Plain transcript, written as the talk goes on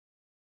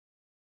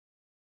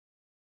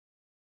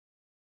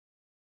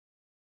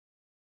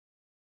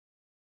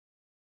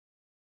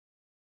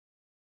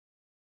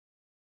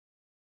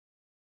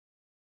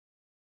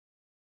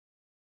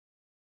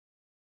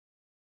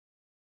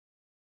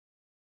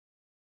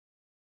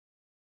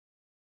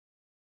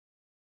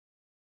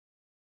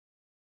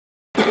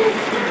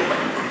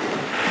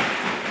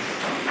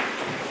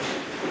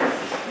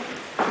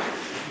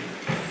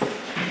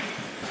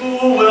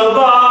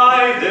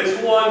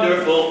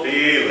wonderful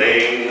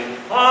feeling.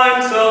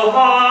 I'm so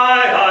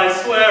high, I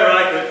swear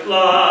I could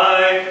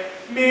fly.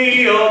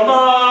 Me, oh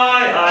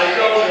my, I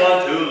don't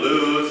want to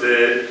lose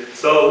it.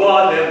 So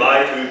what am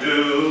I to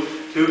do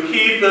to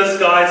keep the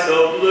sky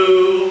so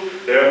blue?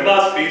 There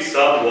must be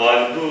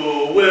someone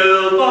who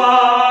will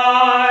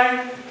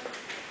buy.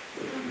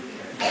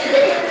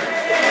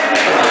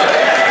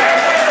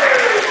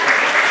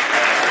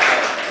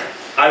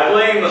 I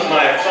blame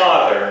my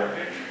father.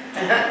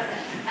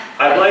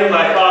 I blame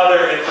my father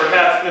and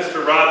perhaps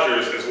Mr.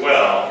 Rogers as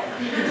well.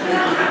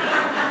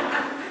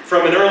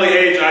 From an early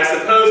age, I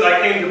suppose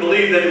I came to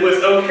believe that it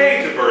was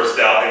okay to burst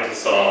out into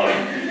song.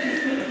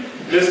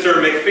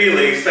 Mr.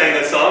 McFeely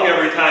sang a song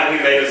every time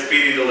he made a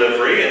speedy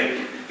delivery,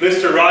 and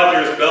Mr.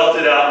 Rogers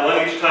belted out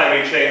one each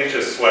time he changed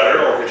his sweater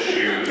or his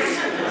shoes.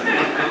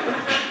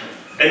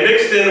 And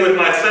mixed in with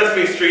my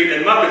Sesame Street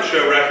and Muppet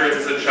Show records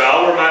as a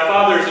child were my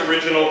father's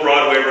original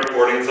Broadway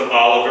recordings of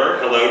Oliver,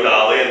 Hello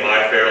Dolly, and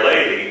My Fair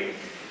Lady.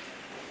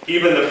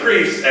 Even the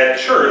priests at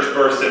church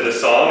burst into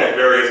song at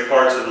various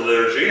parts of the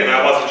liturgy, and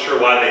I wasn't sure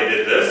why they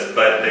did this,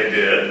 but they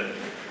did.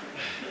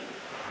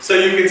 So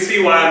you can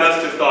see why I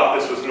must have thought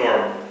this was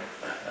normal.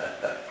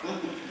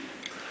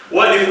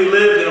 What if we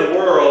lived in a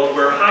world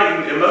where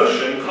heightened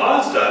emotion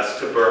caused us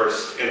to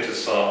burst into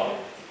song?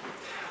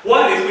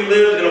 What if we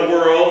lived in a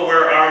world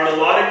where our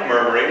melodic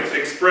murmurings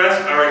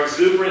expressed our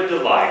exuberant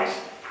delight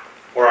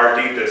or our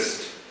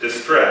deepest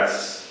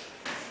distress?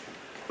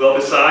 Well,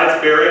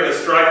 besides bearing a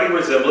striking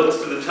resemblance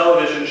to the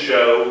television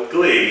show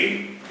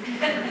Glee,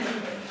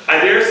 I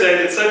dare say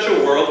that such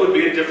a world would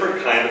be a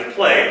different kind of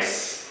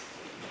place.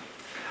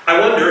 I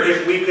wonder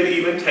if we could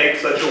even take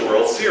such a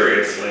world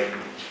seriously.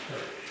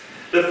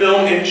 The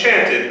film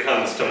Enchanted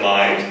comes to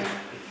mind,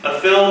 a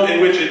film in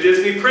which a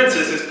Disney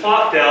princess is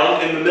plopped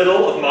down in the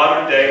middle of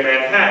modern-day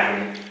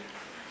Manhattan.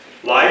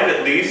 Life,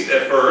 at least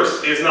at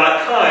first, is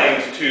not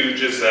kind to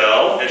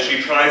Giselle as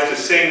she tries to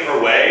sing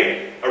her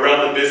way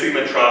around the busy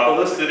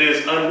metropolis that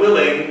is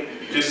unwilling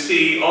to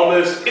see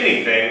almost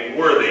anything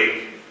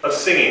worthy of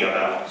singing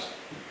about.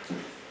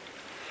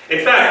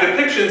 In fact,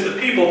 depictions of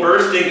people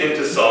bursting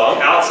into song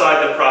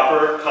outside the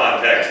proper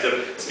context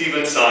of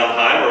Stephen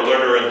Sondheim or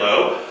Lerner and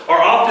Loewe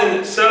are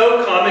often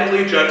so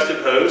comically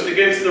juxtaposed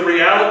against the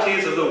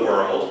realities of the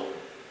world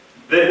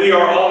that we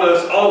are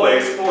almost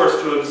always forced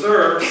to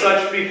observe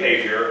such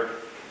behavior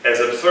as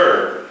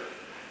absurd.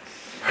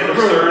 And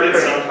absurd it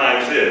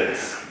sometimes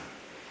is.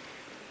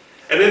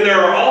 And then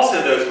there are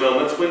also those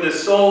moments when the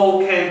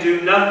soul can do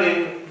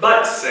nothing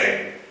but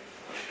sing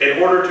in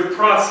order to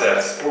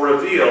process or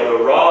reveal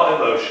the raw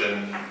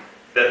emotion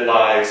that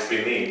lies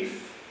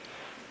beneath.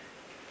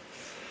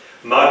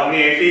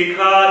 Magnificat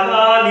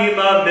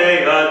anima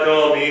mea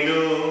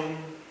Dominum.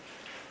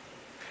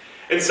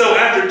 And so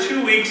after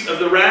 2 weeks of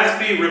the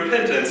raspy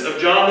repentance of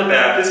John the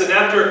Baptist, and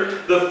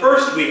after the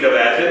first week of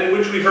Advent in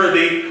which we heard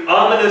the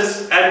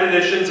ominous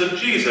admonitions of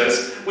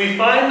Jesus, we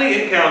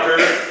finally encounter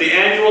the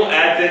annual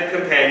Advent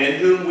companion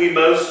whom we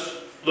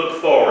most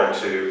look forward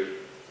to.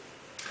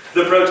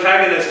 The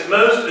protagonist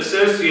most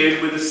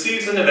associated with the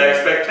season of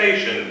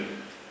expectation,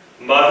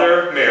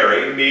 Mother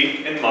Mary,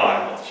 meek and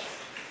mild.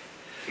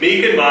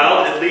 Meek and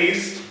mild, at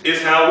least,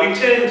 is how we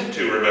tend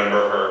to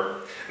remember her.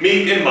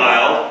 Meek and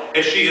mild,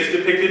 as she is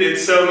depicted in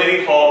so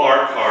many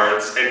Hallmark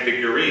cards and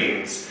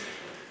figurines.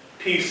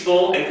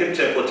 Peaceful and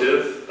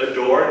contemplative,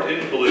 adorned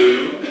in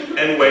blue,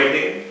 and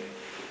waiting.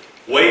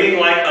 Waiting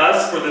like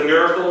us for the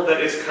miracle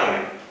that is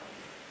coming.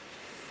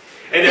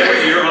 And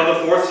every year on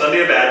the fourth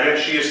Sunday of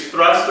Advent, she is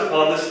thrust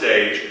upon the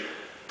stage,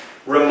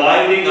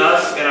 reminding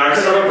us in our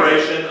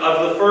celebration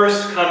of the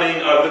first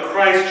coming of the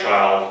Christ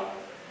child,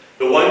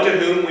 the one to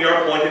whom we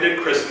are pointed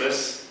at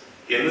Christmas,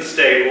 in the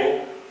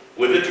stable,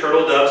 with the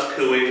turtle doves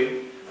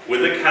cooing,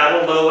 with the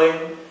cattle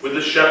lowing, with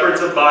the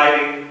shepherds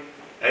abiding,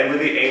 and with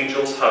the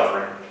angels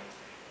hovering.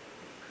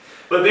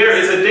 But there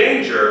is a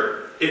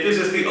danger if this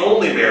is the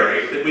only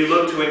Mary that we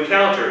look to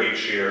encounter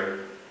each year.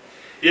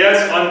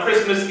 Yes, on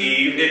Christmas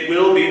Eve, it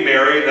will be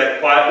Mary that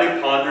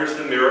quietly ponders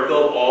the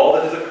miracle of all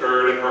that has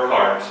occurred in her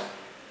heart.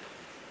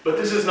 But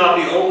this is not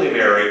the only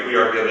Mary we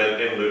are given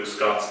in Luke's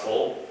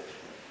Gospel,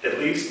 at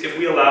least if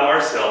we allow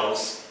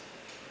ourselves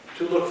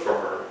to look for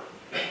her.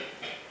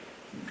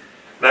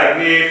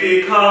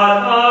 Magnificat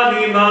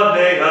anima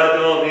mea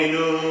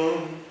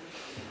Dominum.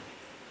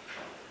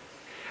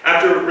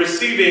 After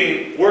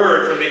receiving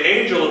word from the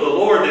angel of the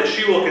Lord that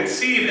she will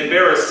conceive and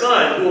bear a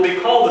son who will be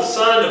called the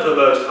Son of the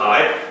Most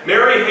High,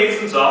 Mary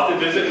hastens off to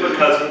visit her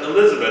cousin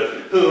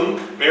Elizabeth,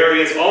 whom,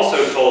 Mary is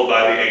also told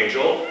by the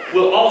angel,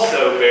 will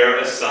also bear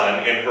a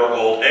son in her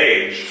old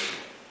age.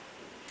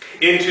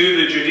 Into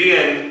the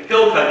Judean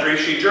hill country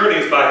she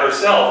journeys by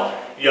herself,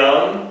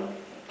 young,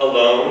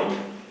 alone,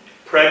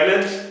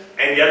 pregnant,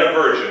 and yet a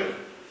virgin.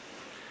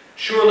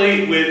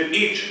 Surely with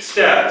each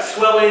step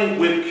swelling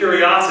with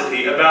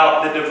curiosity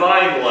about the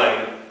Divine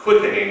One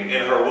quickening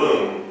in her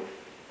womb.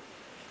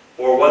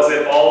 Or was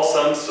it all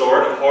some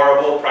sort of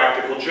horrible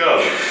practical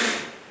joke?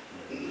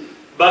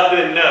 But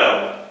then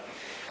no.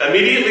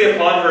 Immediately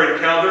upon her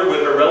encounter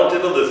with her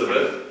relative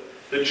Elizabeth,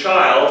 the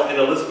child in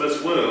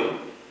Elizabeth's womb,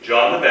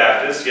 John the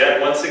Baptist, yet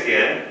once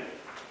again,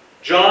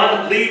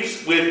 John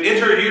leaps with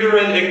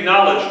interuterine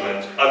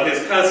acknowledgement of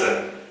his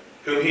cousin,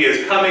 whom he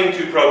is coming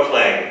to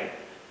proclaim.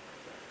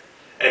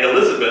 And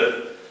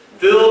Elizabeth,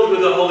 filled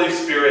with the Holy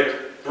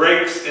Spirit,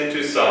 breaks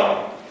into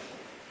song.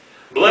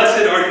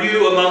 Blessed are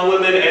you among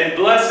women, and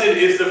blessed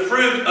is the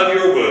fruit of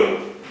your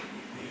womb.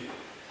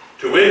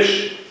 To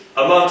which,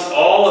 amongst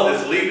all of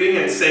this leaping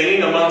and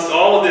singing, amongst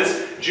all of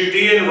this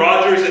Judean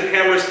Rogers and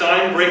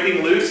Hammerstein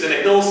breaking loose in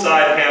a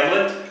hillside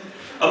hamlet,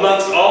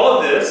 amongst all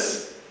of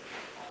this,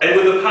 and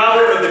with the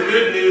power of the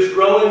good news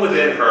growing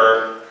within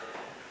her,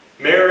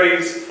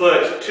 Mary's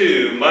foot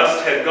too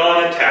must have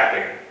gone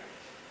a-tapping,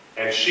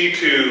 and she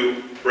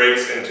too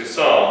breaks into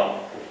song.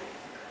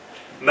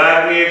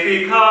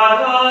 Magnificat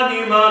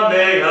anima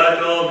mea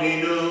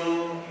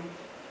Dominum.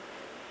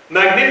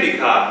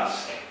 Magnificat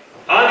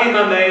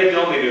anima mea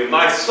Dominum.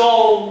 My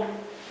soul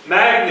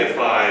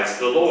magnifies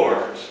the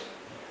Lord.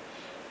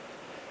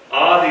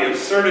 Ah, the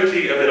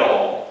absurdity of it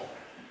all.